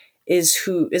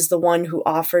the one who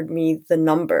offered me the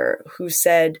number, who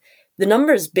said, the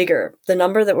number is bigger. The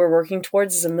number that we're working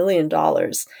towards is $1 million.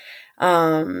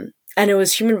 And it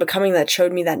was human becoming that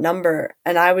showed me that number.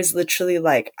 And I was literally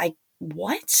like,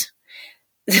 what?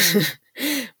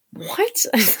 What?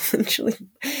 Literally,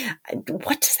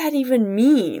 what does that even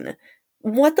mean?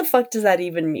 What the fuck does that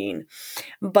even mean?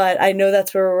 But I know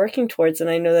that's where we're working towards, and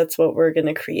I know that's what we're going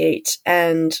to create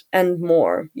and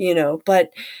more,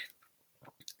 but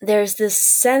there's this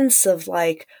sense of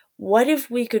like, what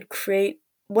if we could create,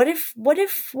 what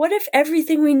if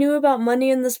everything we knew about money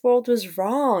in this world was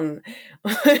wrong?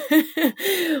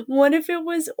 What if it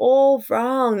was all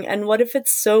wrong? And what if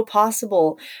it's so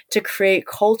possible to create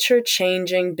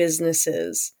culture-changing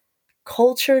businesses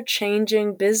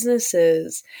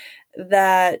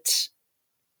that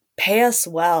pay us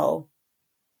well,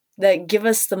 that give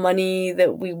us the money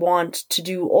that we want to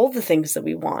do all the things that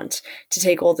we want, to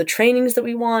take all the trainings that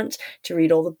we want, to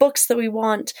read all the books that we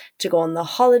want, to go on the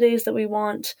holidays that we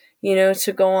want,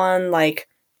 to go on like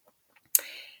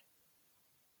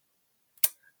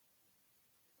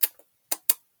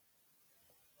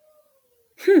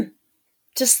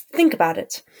just think about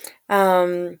it.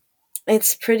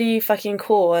 It's pretty fucking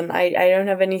cool, and I don't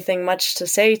have anything much to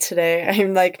say today.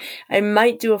 I'm like, I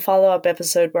might do a follow-up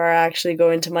episode where I actually go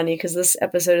into money, because this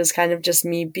episode is kind of just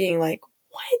me being like,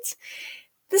 what?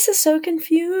 This is so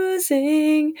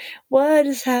confusing. What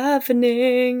is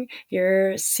happening?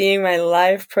 You're seeing my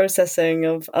live processing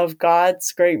of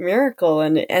God's great miracle,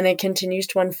 and it continues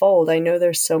to unfold. I know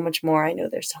there's so much more. I know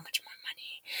there's so much more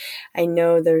money. I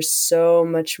know there's so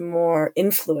much more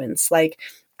influence. Like,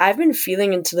 I've been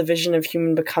feeling into the vision of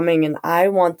human becoming, and I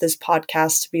want this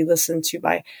podcast to be listened to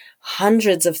by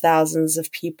hundreds of thousands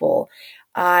of people.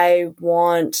 I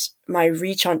want my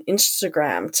reach on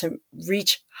Instagram to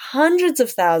reach hundreds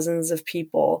of thousands of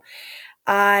people.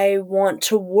 I want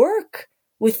to work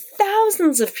with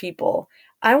thousands of people.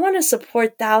 I want to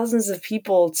support thousands of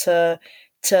people to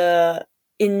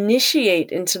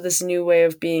initiate into this new way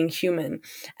of being human.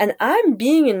 And I'm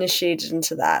being initiated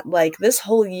into that. Like, this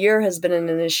whole year has been an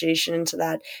initiation into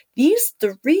that. These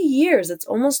 3 years, it's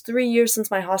almost 3 years since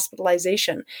my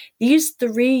hospitalization. These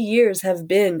 3 years have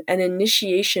been an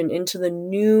initiation into the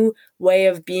new way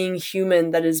of being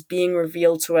human that is being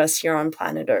revealed to us here on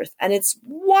planet Earth. And it's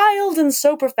wild and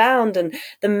so profound. And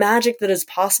the magic that is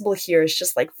possible here is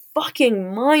just like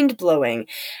fucking mind-blowing.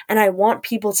 And I want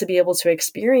people to be able to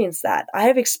experience that. I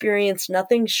have experienced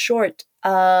nothing short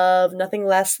of, nothing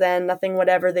less than, nothing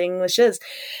whatever the English is.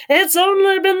 It's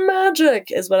only been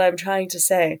magic, is what I'm trying to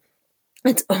say.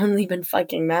 It's only been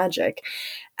fucking magic.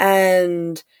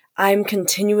 And I'm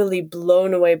continually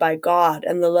blown away by God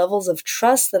and the levels of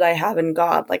trust that I have in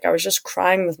God. Like, I was just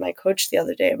crying with my coach the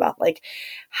other day about like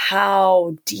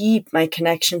how deep my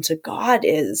connection to God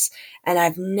is. And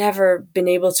I've never been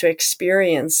able to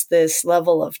experience this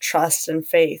level of trust and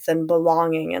faith and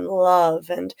belonging and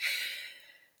love. And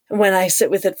when I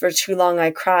sit with it for too long, I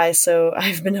cry. So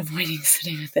I've been avoiding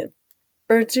sitting with it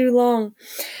for too long.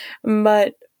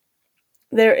 But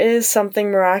there is something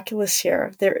miraculous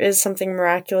here.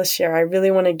 I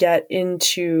really want to get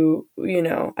into,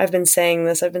 I've been setting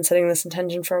this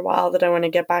intention for a while that I want to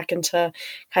get back into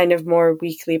kind of more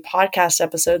weekly podcast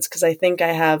episodes, because I think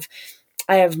I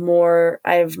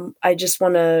just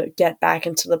want to get back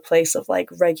into the place of like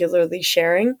regularly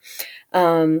sharing.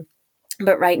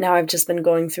 But right now I've just been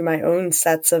going through my own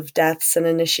sets of deaths and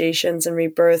initiations and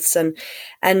rebirths,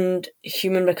 and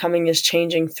human becoming is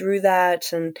changing through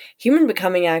that. And human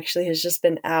becoming actually has just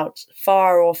been out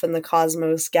far off in the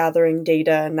cosmos gathering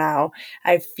data. And now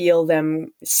I feel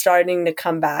them starting to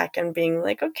come back and being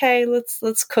like, okay,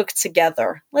 let's cook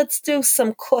together. Let's do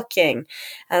some cooking.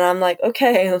 And I'm like,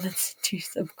 okay, let's do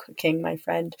some cooking, my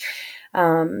friend.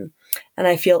 And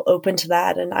I feel open to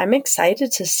that. And I'm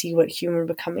excited to see what Human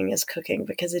Becoming is cooking,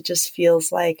 because it just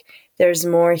feels like there's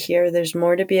more here. There's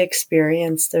more to be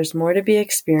experienced. There's more to be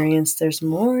experienced. There's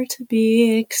more to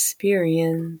be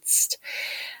experienced.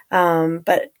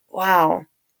 But wow.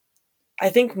 I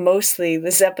think mostly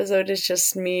this episode is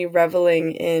just me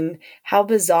reveling in how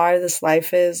bizarre this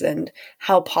life is and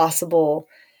how possible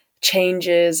change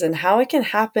is and how it can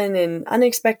happen in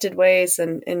unexpected ways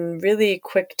and in really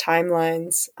quick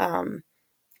timelines.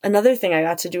 Another thing I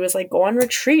got to do is like go on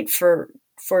retreat for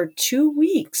 2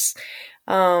 weeks.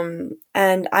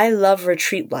 And I love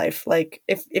retreat life. Like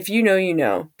if you know, you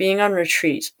know, being on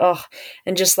retreat,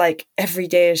 and just like every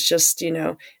day is just,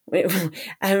 I'm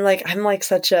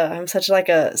such like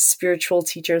a spiritual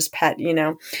teacher's pet,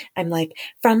 I'm like,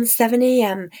 from 7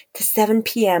 a.m. to 7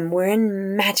 p.m. we're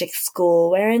in magic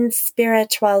school. We're in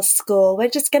spiritual school. We're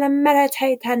just going to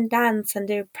meditate and dance and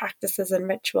do practices and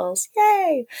rituals.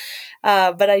 Yay.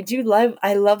 But I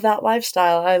love that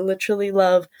lifestyle. I literally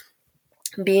love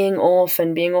being off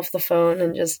the phone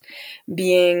and just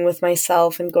being with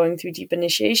myself and going through deep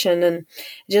initiation. And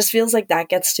it just feels like that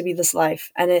gets to be this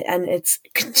life, and it's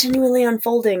continually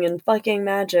unfolding and fucking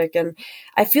magic. And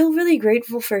I feel really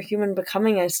grateful for Human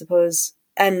Becoming, I suppose,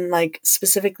 and like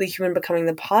specifically Human Becoming,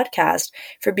 the podcast,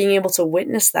 for being able to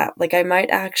witness that. Like I might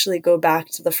actually go back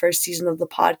to the first season of the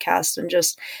podcast and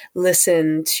just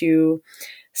listen to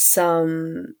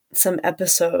some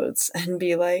episodes and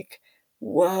be like,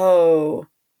 whoa,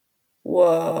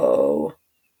 whoa,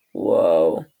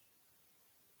 whoa,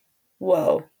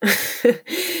 whoa.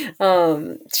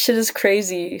 Shit is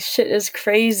crazy.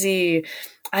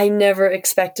 I never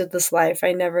expected this life.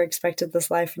 And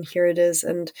here it is.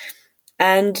 And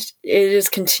it is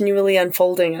continually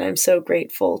unfolding, and I'm so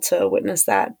grateful to witness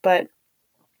that. But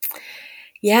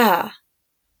yeah.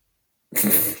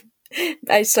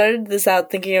 I started this out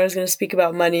thinking I was going to speak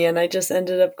about money, and I just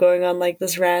ended up going on like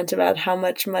this rant about how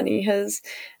much money has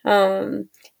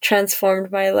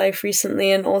transformed my life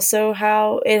recently, and also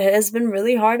how it has been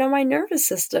really hard on my nervous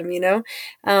system, and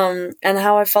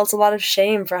how I felt a lot of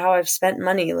shame for how I've spent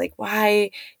money. Like,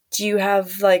 why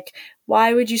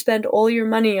would you spend all your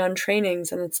money on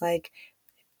trainings? And it's like,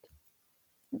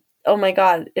 oh my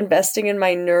God, investing in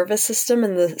my nervous system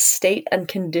and the state and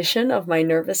condition of my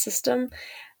nervous system.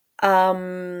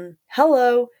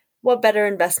 Hello, what better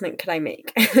investment could I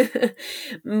make?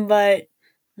 But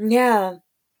yeah,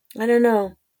 I don't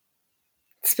know.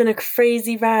 It's been a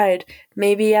crazy ride.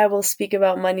 Maybe I will speak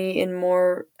about money in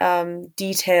more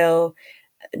detail,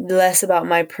 less about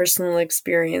my personal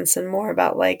experience and more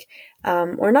about like,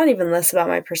 or not even less about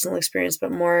my personal experience,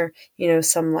 but more,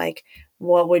 some like,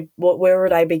 where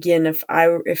would I begin if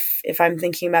I'm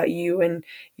thinking about you and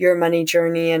your money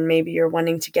journey, and maybe you're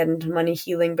wanting to get into money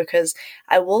healing? Because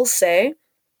I will say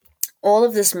all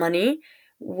of this money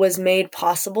was made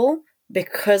possible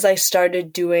because I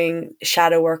started doing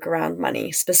shadow work around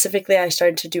money. Specifically, I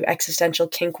started to do existential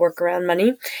kink work around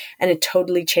money, and it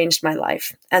totally changed my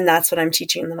life. And that's what I'm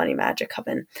teaching in the Money Magic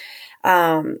Coven.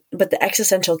 But the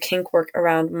existential kink work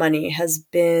around money has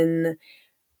been,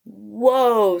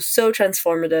 whoa, so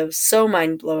transformative, so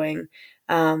mind-blowing.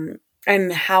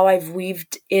 And how I've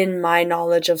weaved in my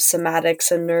knowledge of somatics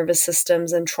and nervous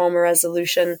systems and trauma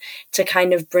resolution to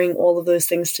kind of bring all of those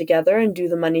things together and do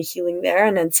the money healing there,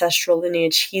 and ancestral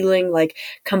lineage healing, like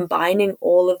combining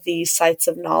all of these sites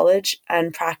of knowledge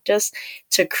and practice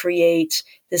to create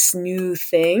this new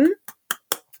thing.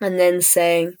 And then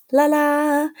saying, la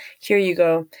la, here you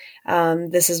go.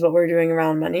 This is what we're doing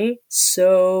around money.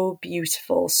 So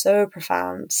beautiful, so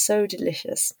profound, so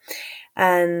delicious.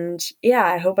 And yeah,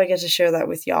 I hope I get to share that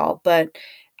with y'all. But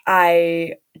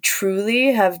I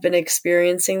truly have been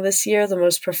experiencing this year the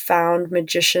most profound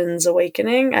magician's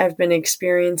awakening. I've been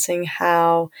experiencing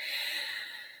how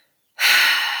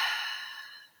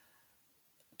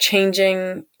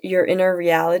changing your inner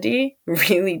reality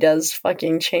really does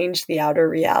fucking change the outer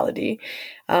reality.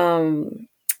 And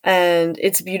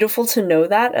it's beautiful to know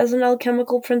that as an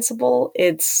alchemical principle.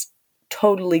 It's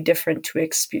totally different to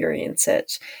experience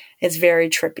it. It's very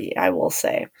trippy, I will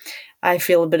say. I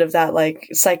feel a bit of that like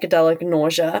psychedelic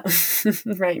nausea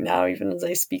right now, even as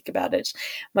I speak about it.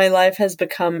 My life has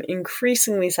become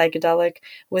increasingly psychedelic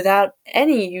without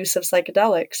any use of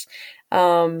psychedelics.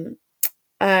 Not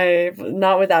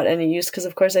without any use, because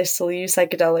of course I still use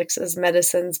psychedelics as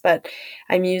medicines, but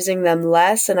I'm using them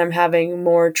less, and I'm having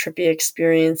more trippy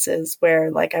experiences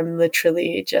where like I'm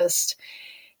literally just,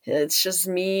 it's just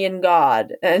me and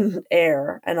God and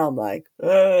air, and I'm like,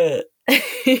 ugh.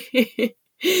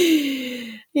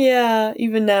 Yeah,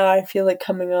 even now I feel it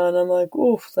coming on. I'm like,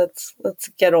 oof, let's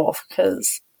get off,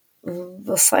 because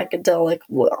the psychedelic,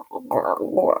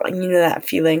 that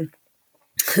feeling,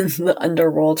 the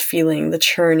underworld feeling, the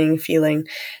churning feeling,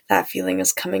 that feeling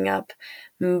is coming up.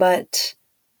 But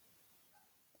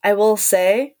I will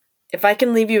say, if I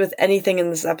can leave you with anything in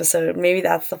this episode, maybe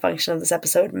that's the function of this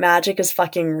episode. Magic is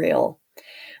fucking real.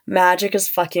 Magic is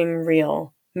fucking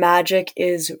real. Magic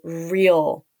is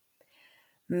real.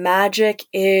 Magic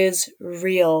is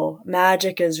real.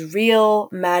 Magic is real.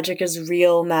 Magic is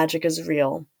real. Magic is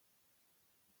real.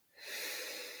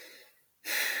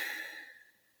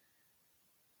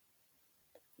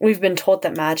 We've been taught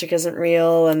that magic isn't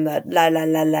real and that la la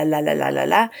la la la la la la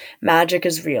la. Magic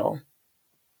is real.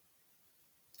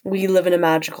 We live in a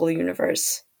magical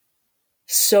universe.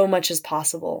 So much is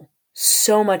possible.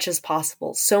 So much is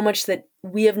possible. So much that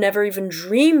we have never even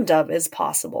dreamed of is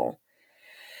possible.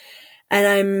 And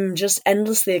I'm just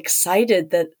endlessly excited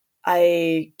that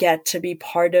I get to be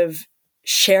part of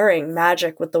sharing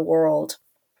magic with the world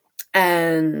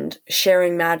and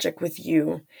sharing magic with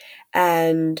you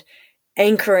and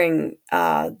anchoring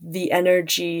the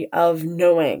energy of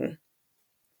knowing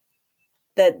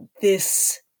that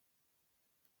this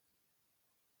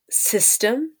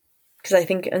system, because I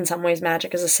think in some ways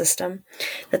magic is a system,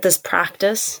 that this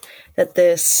practice, that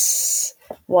this,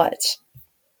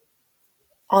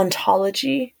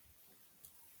 ontology?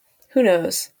 Who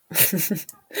knows?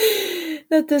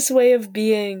 That this way of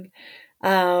being,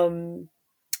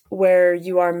 where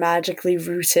you are magically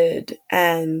rooted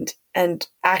and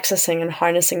accessing and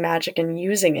harnessing magic and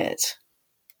using it.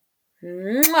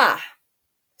 Mwah!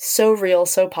 So real,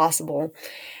 so possible.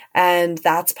 And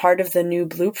that's part of the new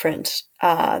blueprint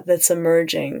that's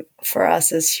emerging for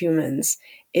us as humans,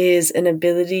 is an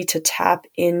ability to tap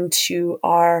into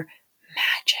our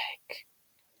magic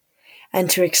and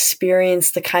to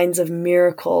experience the kinds of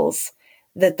miracles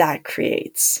that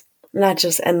creates. That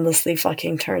just endlessly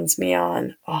fucking turns me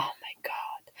on. Oh my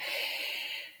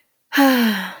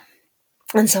God.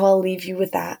 And so I'll leave you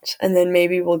with that. And then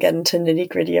maybe we'll get into nitty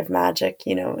gritty of magic,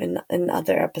 in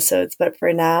other episodes. But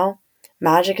for now,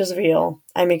 magic is real.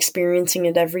 I'm experiencing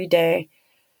it every day.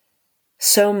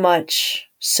 So much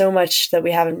that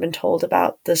we haven't been told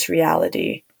about this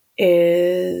reality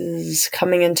is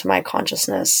coming into my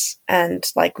consciousness and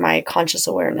my conscious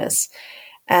awareness.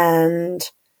 And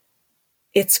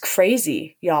it's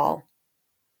crazy, y'all.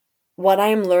 What I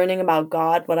am learning about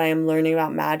God, what I am learning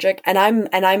about magic, and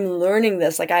I'm learning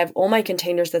this, I have all my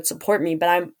containers that support me,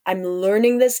 but I'm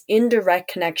learning this in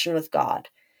direct connection with God.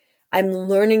 I'm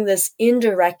learning this in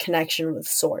direct connection with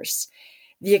Source.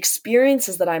 The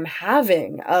experiences that I'm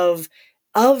having of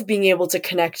being able to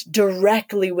connect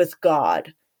directly with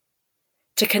God,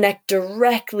 to connect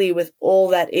directly with all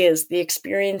that is, the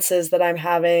experiences that I'm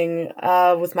having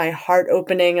with my heart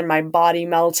opening and my body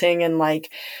melting and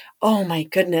oh my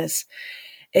goodness,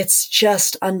 it's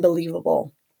just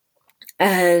unbelievable.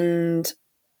 And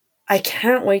I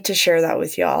can't wait to share that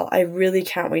with y'all. I really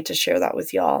can't wait to share that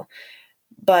with y'all.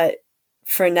 But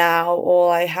for now, all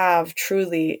I have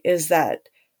truly is that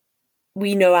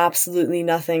we know absolutely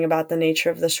nothing about the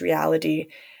nature of this reality.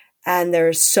 And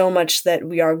there's so much that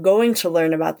we are going to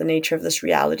learn about the nature of this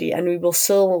reality, and we will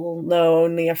still know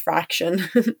only a fraction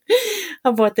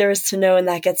of what there is to know, and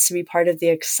that gets to be part of the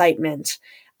excitement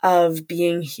of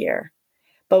being here.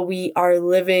 But we are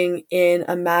living in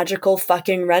a magical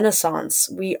fucking renaissance.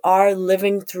 We are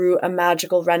living through a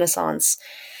magical renaissance.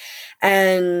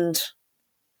 And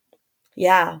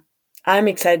yeah, I'm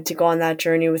excited to go on that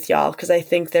journey with y'all, because I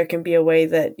think there can be a way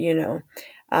that,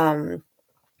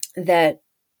 that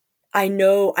I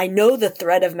know the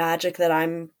thread of magic that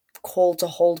I'm called to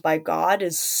hold by God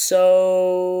is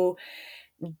so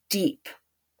deep.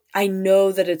 I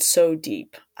know that it's so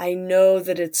deep. I know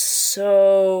that it's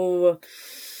so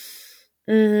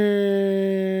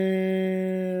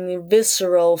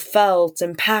visceral, felt,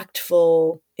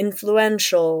 impactful,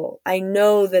 influential. I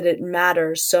know that it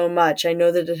matters so much. I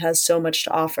know that it has so much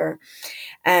to offer,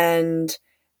 and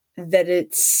that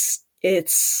it's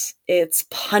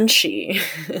punchy.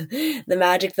 The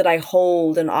magic that I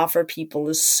hold and offer people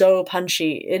is so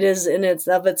punchy. It is in its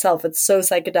of itself. It's so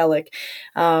psychedelic.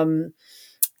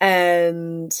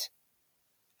 And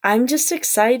I'm just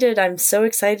excited. I'm so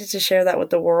excited to share that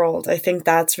with the world. I think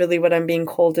that's really what I'm being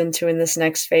called into in this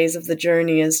next phase of the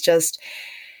journey, is just,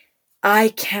 I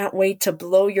can't wait to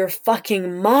blow your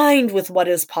fucking mind with what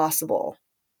is possible.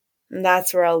 And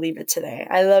that's where I'll leave it today.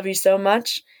 I love you so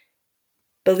much.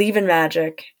 Believe in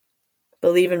magic.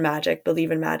 Believe in magic. Believe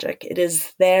in magic. It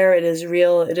is there. It is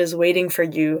real. It is waiting for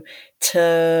you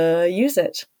to use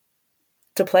it,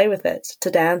 to play with it,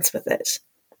 to dance with it.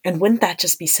 And wouldn't that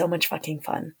just be so much fucking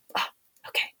fun? Oh,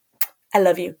 okay. I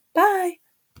love you. Bye.